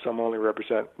 Some don't. Some only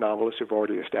represent novelists who've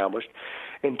already established.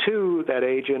 And two, that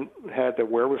agent had the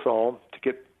wherewithal to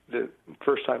get the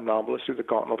first-time novelists through the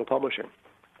gauntlet of publishing.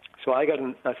 So I got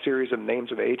a series of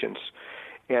names of agents,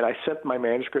 and I sent my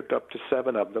manuscript up to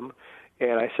 7 of them.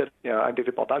 And I said, I'm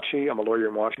David Baldacci. I'm a lawyer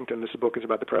in Washington. This book is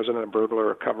about the president, a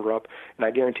burglar, a cover-up. And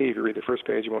I guarantee if you read the first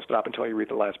page, you won't stop until you read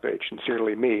the last page.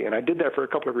 Sincerely, me. And I did that for a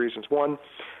couple of reasons. One,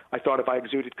 I thought if I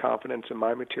exuded confidence in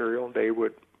my material, they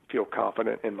would feel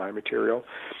confident in my material.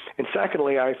 And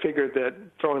secondly, I figured that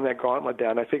throwing that gauntlet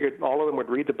down, I figured all of them would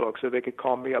read the book so they could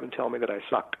call me up and tell me that I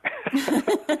sucked,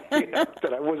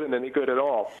 that I wasn't any good at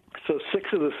all. So 6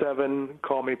 of the 7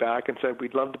 called me back and said,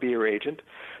 we'd love to be your agent.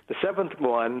 The 7th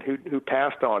one, who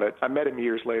passed on it, I met him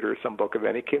years later at some book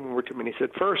event. He came over to me and he said,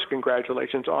 first,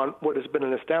 congratulations on what has been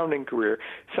an astounding career.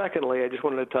 Secondly, I just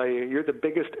wanted to tell you, you're the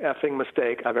biggest effing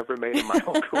mistake I've ever made in my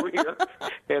whole career.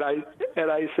 And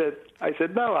I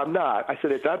said, no, I'm not. I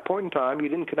said, at that point in time, you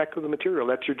didn't connect with the material.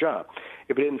 That's your job.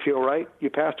 If it didn't feel right, you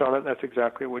passed on it. That's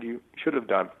exactly what you should have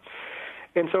done.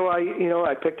 And so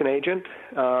I picked an agent.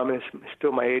 He's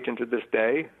still my agent to this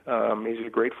day. He's a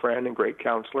great friend and great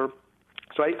counselor.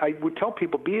 So I would tell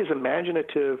people, be as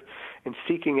imaginative in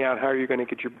seeking out how you're going to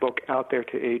get your book out there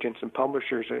to agents and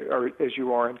publishers as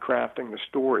you are in crafting the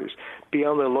stories. Be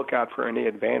on the lookout for any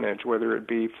advantage, whether it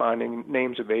be finding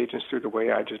names of agents through the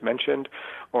way I just mentioned,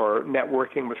 or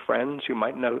networking with friends who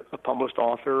might know a published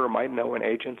author or might know an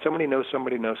agent. Somebody knows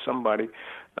somebody knows somebody.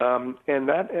 And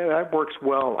that works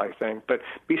well, I think. But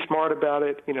be smart about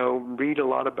it. Read a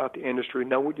lot about the industry.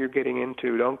 Know what you're getting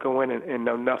into. Don't go in and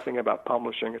know nothing about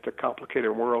publishing. It's a complicated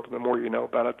world. And the more you know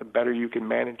about it, the better you can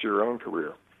manage your own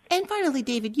career. And finally,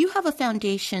 David, you have a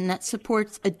foundation that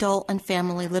supports adult and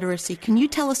family literacy. Can you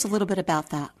tell us a little bit about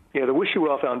that? Yeah, the Wish You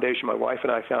Well Foundation, my wife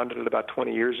and I founded it about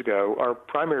 20 years ago. Our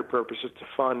primary purpose is to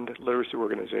fund literacy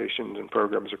organizations and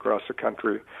programs across the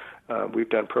country. We've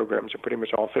done programs in pretty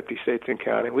much all 50 states and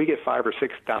counting. We get 5,000 or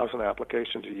 6,000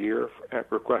 applications a year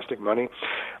requesting money.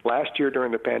 Last year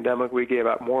during the pandemic, we gave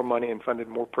out more money and funded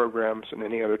more programs than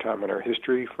any other time in our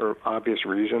history for obvious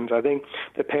reasons. I think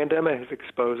the pandemic has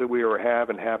exposed that we are a have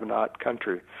and have-not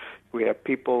country. We have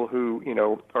people who,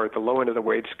 are at the low end of the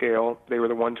wage scale. They were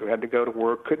the ones who had to go to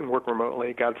work, couldn't work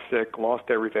remotely, got sick, lost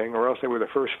everything, or else they were the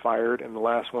first fired and the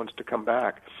last ones to come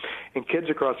back. And kids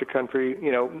across the country,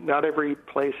 not every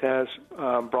place has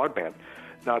broadband.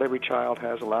 Not every child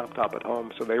has a laptop at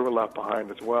home, so they were left behind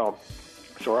as well.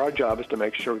 So our job is to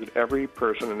make sure that every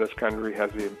person in this country has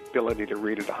the ability to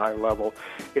read at a high level.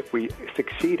 If we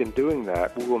succeed in doing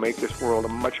that, we will make this world a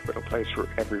much better place for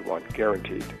everyone,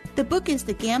 guaranteed. The book is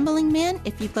The Gambling Man.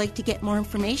 If you'd like to get more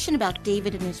information about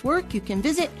David and his work, you can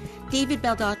visit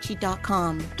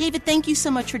davidbaldacci.com. David, thank you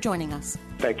so much for joining us.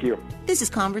 Thank you. This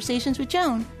is Conversations with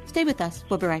Joan. Stay with us.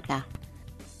 We'll be right back.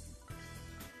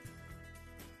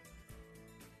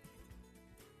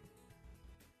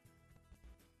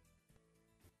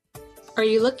 Are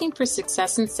you looking for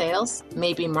success in sales,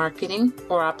 maybe marketing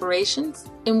or operations?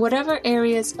 In whatever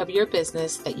areas of your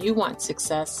business that you want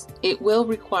success, it will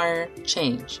require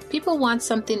change. People want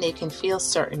something they can feel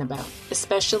certain about,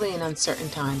 especially in uncertain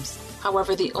times.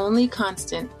 However, the only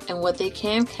constant and what they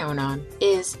can count on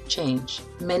is change.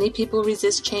 Many people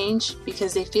resist change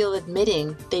because they feel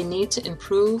admitting they need to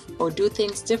improve or do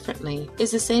things differently is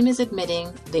the same as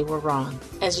admitting they were wrong.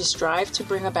 As you strive to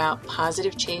bring about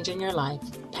positive change in your life,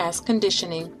 past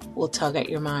conditioning will tug at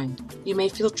your mind. You may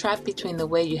feel trapped between the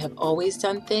way you have always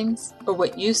done things or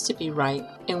what used to be right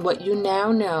and what you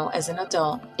now know as an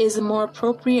adult is a more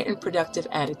appropriate and productive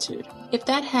attitude. If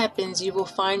that happens, you will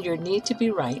find your need to be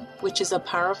right, which is a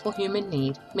powerful human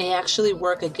need, may actually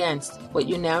work against what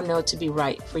you now know to be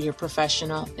right for your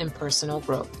professional and personal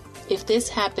growth. If this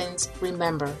happens,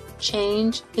 remember,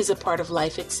 change is a part of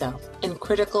life itself and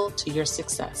critical to your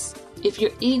success. If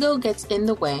your ego gets in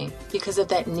the way because of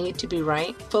that need to be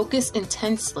right, focus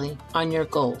intensely on your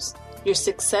goals. Your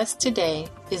success today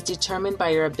is determined by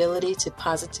your ability to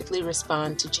positively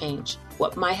respond to change.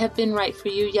 What might have been right for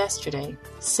you yesterday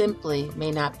simply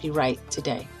may not be right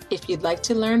today. If you'd like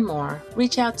to learn more,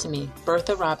 reach out to me,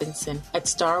 Bertha Robinson, at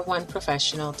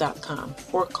star1professional.com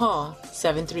or call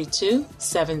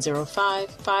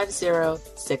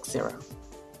 732-705-5060.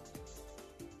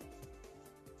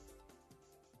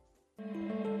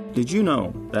 Did you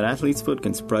know that athlete's foot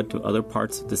can spread to other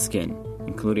parts of the skin,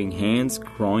 including hands,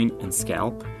 groin, and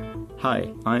scalp?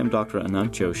 Hi, I am Dr. Anant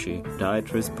Joshi,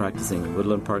 podiatrist practicing in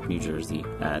Woodland Park, New Jersey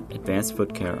at Advanced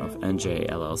Foot Care of NJ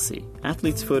LLC.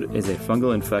 Athlete's foot is a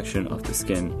fungal infection of the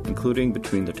skin, including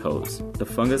between the toes. The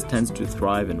fungus tends to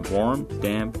thrive in warm,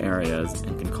 damp areas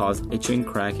and can cause itching,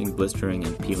 cracking, blistering,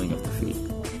 and peeling of the feet.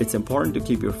 It's important to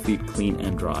keep your feet clean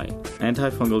and dry.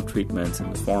 Antifungal treatments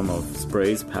in the form of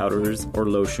sprays, powders, or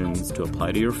lotions to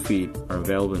apply to your feet are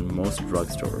available in most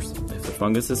drugstores. If the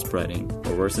fungus is spreading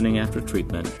or worsening after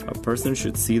treatment, a person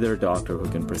should see their doctor who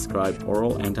can prescribe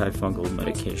oral antifungal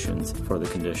medications for the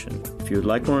condition. If you would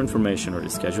like more information or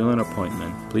to schedule an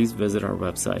appointment, please visit our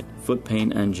website,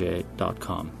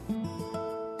 footpainnj.com.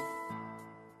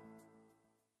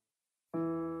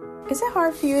 Is it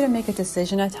hard for you to make a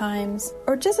decision at times?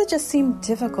 Or does it just seem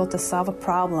difficult to solve a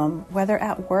problem, whether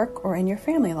at work or in your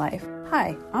family life?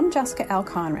 Hi, I'm Jessica L.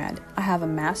 Conrad. I have a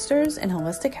master's in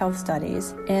holistic health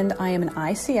studies, and I am an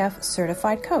ICF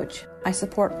certified coach. I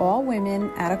support all women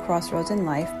at a crossroads in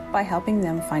life by helping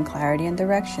them find clarity and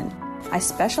direction. I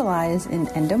specialize in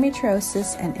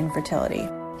endometriosis and infertility.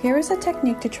 Here is a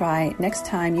technique to try next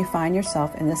time you find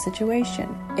yourself in this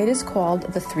situation. It is called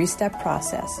the 3-step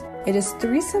process. It is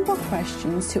 3 simple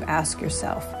questions to ask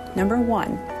yourself. Number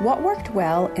 1, what worked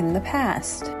well in the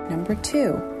past? Number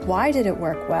 2, why did it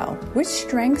work well? Which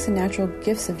strengths and natural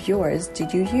gifts of yours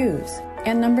did you use?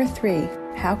 And number 3,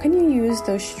 how can you use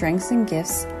those strengths and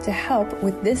gifts to help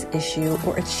with this issue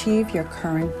or achieve your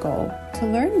current goal? To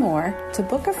learn more, to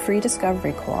book a free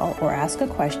discovery call or ask a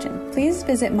question, please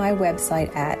visit my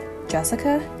website at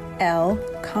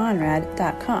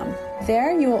jessicalconrad.com.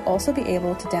 There you will also be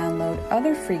able to download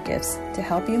other free gifts to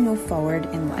help you move forward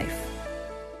in life.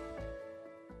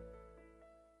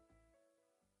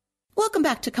 Welcome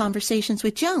back to Conversations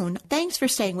with Joan. Thanks for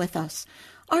staying with us.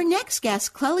 Our next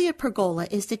guest, Clelia Pergola,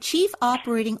 is the Chief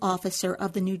Operating Officer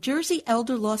of the New Jersey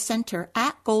Elder Law Center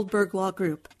at Goldberg Law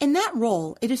Group. In that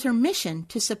role, it is her mission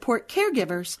to support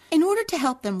caregivers in order to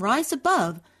help them rise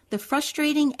above the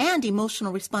frustrating and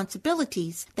emotional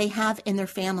responsibilities they have in their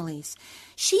families.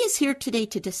 She is here today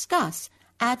to discuss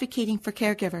advocating for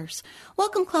caregivers.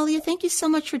 Welcome, Clelia. Thank you so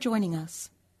much for joining us.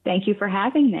 Thank you for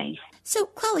having me. So,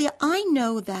 Clelia, I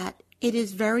know that it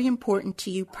is very important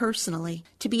to you personally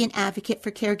to be an advocate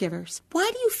for caregivers. Why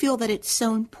do you feel that it's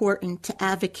so important to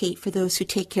advocate for those who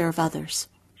take care of others?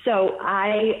 So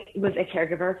I was a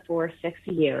caregiver for 6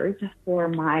 years for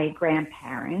my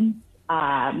grandparents.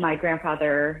 My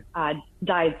grandfather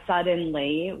died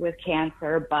suddenly with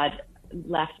cancer, but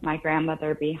left my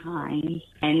grandmother behind.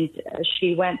 And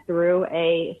she went through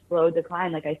a slow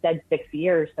decline, like I said, 6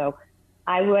 years. So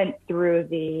I went through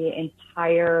the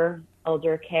entire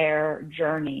elder care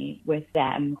journey with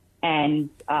them, and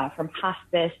from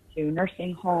hospice to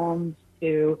nursing homes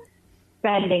to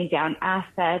spending down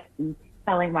assets and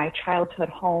selling my childhood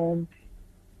home.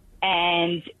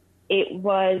 And it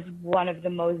was one of the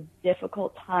most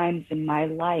difficult times in my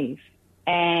life.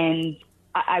 And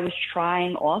I was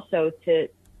trying also to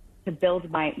build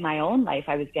my own life.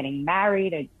 I was getting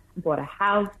married. I bought a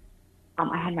house.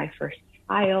 I had my first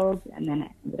child, and then I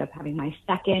ended up having my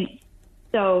second.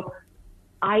 So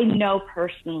I know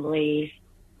personally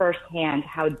firsthand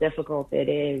how difficult it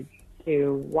is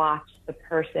to watch the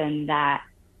person that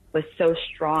was so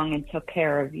strong and took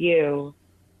care of you,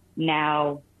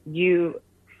 now you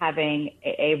having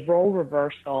a role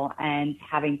reversal and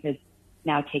having to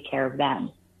now take care of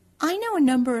them. I know a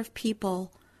number of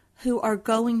people who are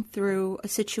going through a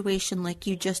situation like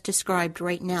you just described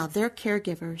right now. They're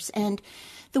caregivers. And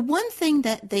the one thing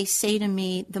that they say to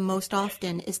me the most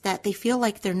often is that they feel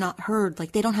like they're not heard,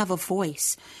 like they don't have a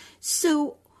voice.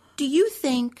 So do you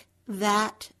think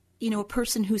that, a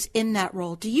person who's in that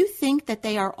role, do you think that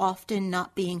they are often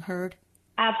not being heard?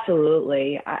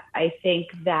 Absolutely. I think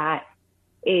that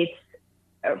it's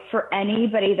for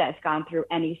anybody that's gone through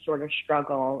any sort of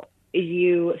struggle,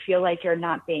 you feel like you're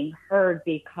not being heard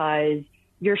because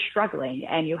you're struggling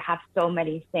and you have so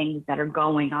many things that are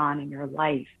going on in your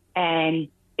life. And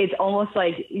it's almost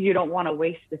like you don't want to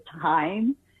waste the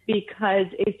time because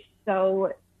it's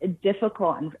so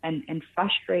difficult and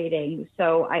frustrating.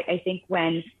 So I think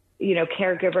when,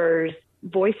 caregivers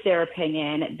voice their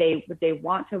opinion, they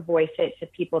want to voice it to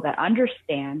people that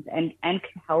understand and can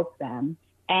help them.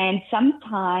 And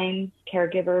sometimes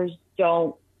caregivers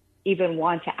don't even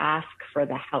want to ask for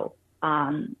the help.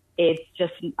 It's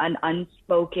just an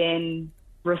unspoken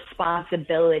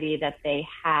responsibility that they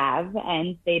have,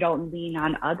 and they don't lean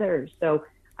on others. So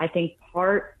I think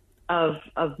part of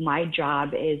my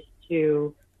job is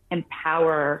to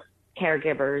empower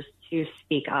caregivers to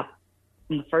speak up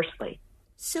in the first place.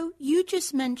 So you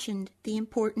just mentioned the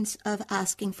importance of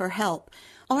asking for help.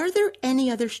 Are there any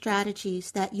other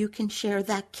strategies that you can share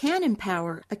that can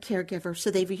empower a caregiver so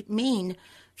they remain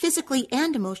physically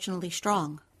and emotionally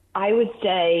strong? I would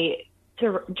say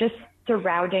to just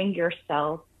surrounding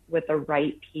yourself with the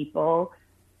right people,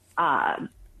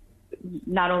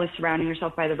 not only surrounding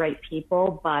yourself by the right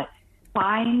people, but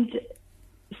find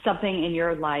something in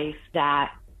your life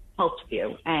that helps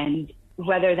you. And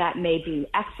whether that may be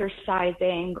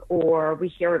exercising, or we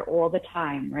hear it all the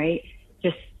time, right?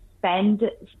 Just spend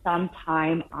some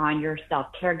time on yourself.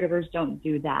 Caregivers don't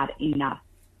do that enough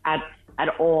at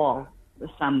all.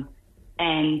 And,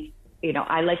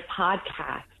 I like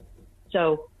podcasts.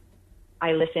 So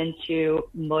I listen to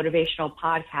motivational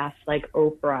podcasts like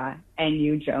Oprah and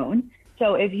you, Joan.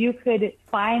 So if you could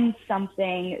find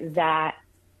something that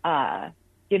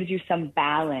gives you some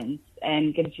balance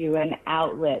and gives you an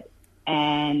outlet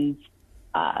and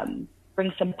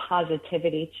bring some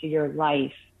positivity to your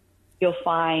life, you'll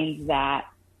find that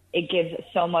it gives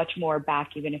so much more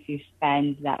back, even if you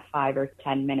spend that 5 or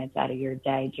 10 minutes out of your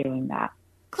day doing that.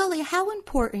 Clelia, how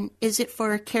important is it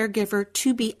for a caregiver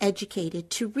to be educated,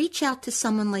 to reach out to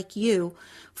someone like you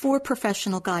for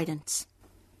professional guidance?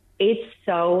 It's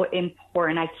so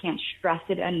important. I can't stress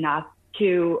it enough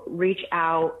to reach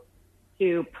out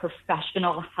to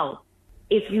professional help.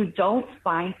 If you don't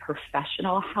find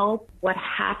professional help, what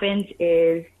happens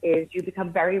is you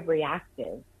become very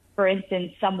reactive. For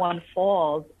instance, someone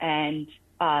falls and,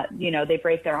 they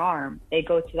break their arm. They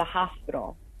go to the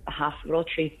hospital. The hospital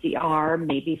treats the arm,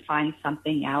 maybe finds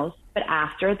something else. But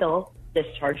after, they'll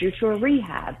discharge you to a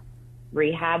rehab.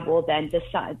 Rehab will then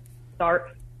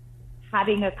start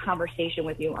having a conversation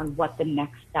with you on what the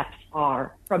next steps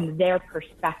are from their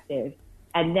perspective.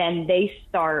 And then they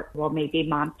start, well, maybe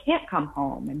mom can't come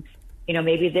home. And,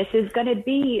 maybe this is going to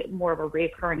be more of a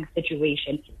recurring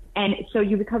situation. And so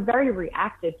you become very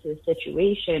reactive to the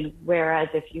situation, whereas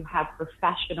if you have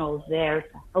professionals there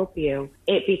to help you,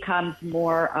 it becomes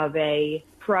more of a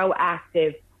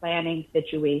proactive planning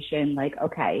situation. Like,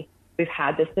 okay, we've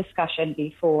had this discussion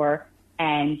before,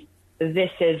 and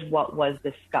this is what was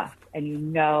discussed. And you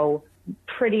know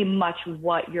pretty much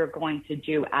what you're going to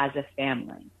do as a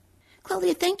family.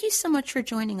 Clelia, thank you so much for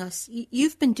joining us.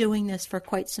 You've been doing this for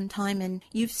quite some time, and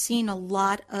you've seen a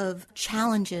lot of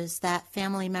challenges that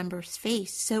family members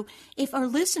face. So if our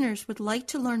listeners would like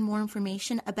to learn more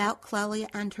information about Clelia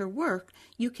and her work,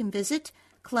 you can visit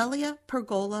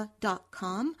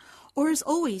CleliaPergola.com. Or as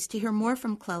always, to hear more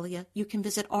from Clelia, you can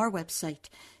visit our website,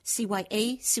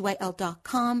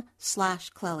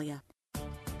 cyacyl.com/Clelia.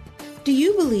 Do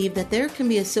you believe that there can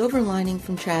be a silver lining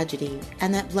from tragedy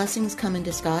and that blessings come in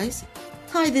disguise?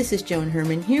 Hi, this is Joan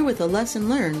Herman here with a lesson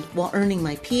learned while earning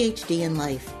my PhD in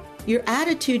life. Your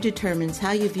attitude determines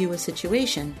how you view a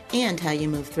situation and how you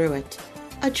move through it.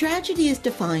 A tragedy is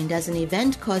defined as an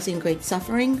event causing great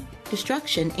suffering,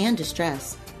 destruction, and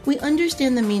distress. We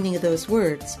understand the meaning of those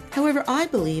words. However, I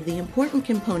believe the important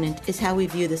component is how we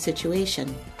view the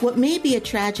situation. What may be a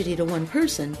tragedy to one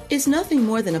person is nothing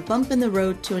more than a bump in the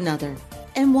road to another.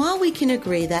 And while we can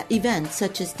agree that events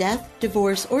such as death,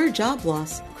 divorce, or job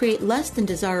loss create less than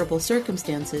desirable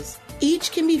circumstances,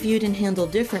 Each can be viewed and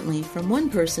handled differently from one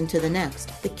person to the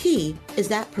next. The key is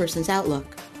that person's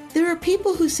outlook. There are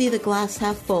people who see the glass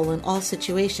half full in all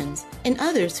situations, and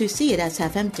others who see it as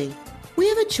half empty. We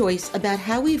have a choice about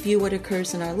how we view what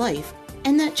occurs in our life,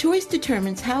 and that choice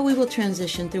determines how we will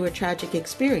transition through a tragic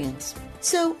experience.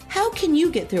 So, how can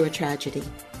you get through a tragedy?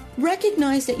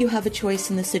 Recognize that you have a choice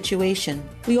in the situation.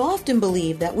 We often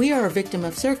believe that we are a victim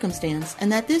of circumstance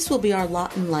and that this will be our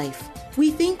lot in life.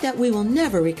 We think that we will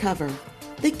never recover.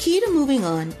 The key to moving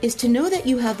on is to know that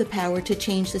you have the power to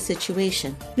change the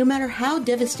situation. No matter how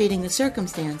devastating the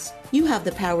circumstance, you have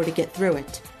the power to get through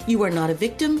it. You are not a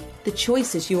victim. The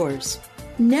choice is yours.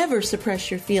 Never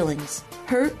suppress your feelings.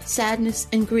 Hurt, sadness,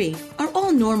 and grief are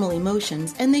all normal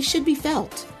emotions and they should be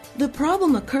felt. The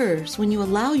problem occurs when you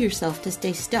allow yourself to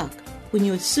stay stuck, when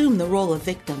you assume the role of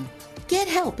victim. Get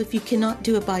help if you cannot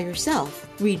do it by yourself.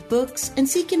 Read books and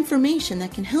seek information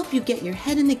that can help you get your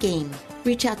head in the game.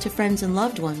 Reach out to friends and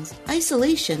loved ones.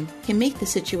 Isolation can make the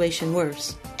situation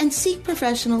worse. And seek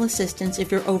professional assistance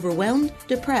if you're overwhelmed,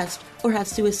 depressed, or have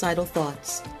suicidal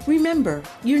thoughts. Remember,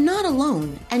 you're not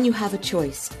alone and you have a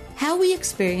choice. How we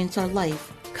experience our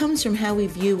life comes from how we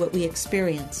view what we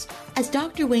experience. As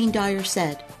Dr. Wayne Dyer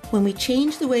said, when we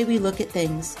change the way we look at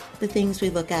things, the things we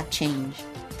look at change.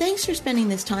 Thanks for spending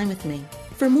this time with me.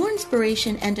 For more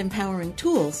inspiration and empowering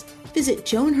tools, visit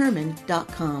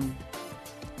joanherman.com.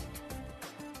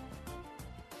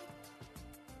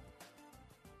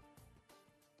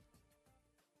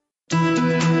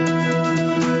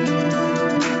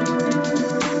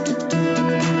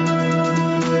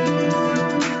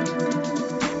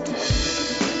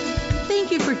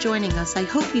 Thank you for joining us. I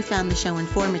hope you found the show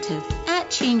informative. At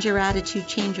Change Your Attitude,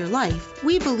 Change Your Life,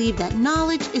 we believe that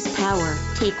knowledge is power.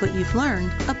 Take what you've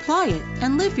learned, apply it,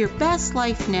 and live your best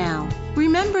life now.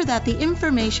 Remember that the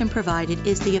information provided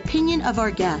is the opinion of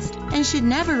our guest and should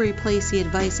never replace the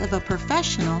advice of a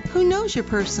professional who knows your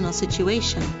personal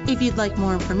situation. If you'd like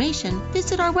more information,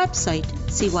 visit our website,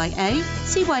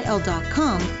 cyacyl.com.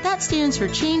 That stands for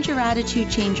Change Your Attitude,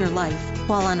 Change Your Life.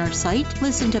 While on our site,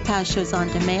 listen to past shows on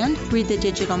demand, read the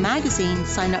digital magazine,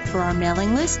 sign up for our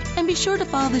mailing list, and be sure to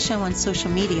follow the show on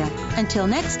social media. Until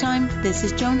next time, this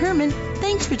is Joan Herman.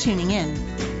 Thanks for tuning in.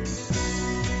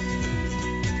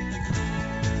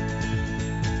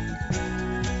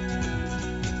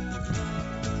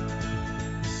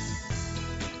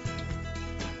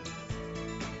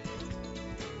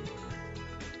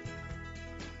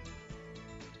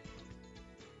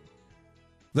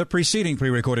 The preceding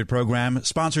pre-recorded program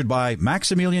sponsored by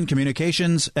Maximilian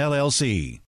Communications, LLC.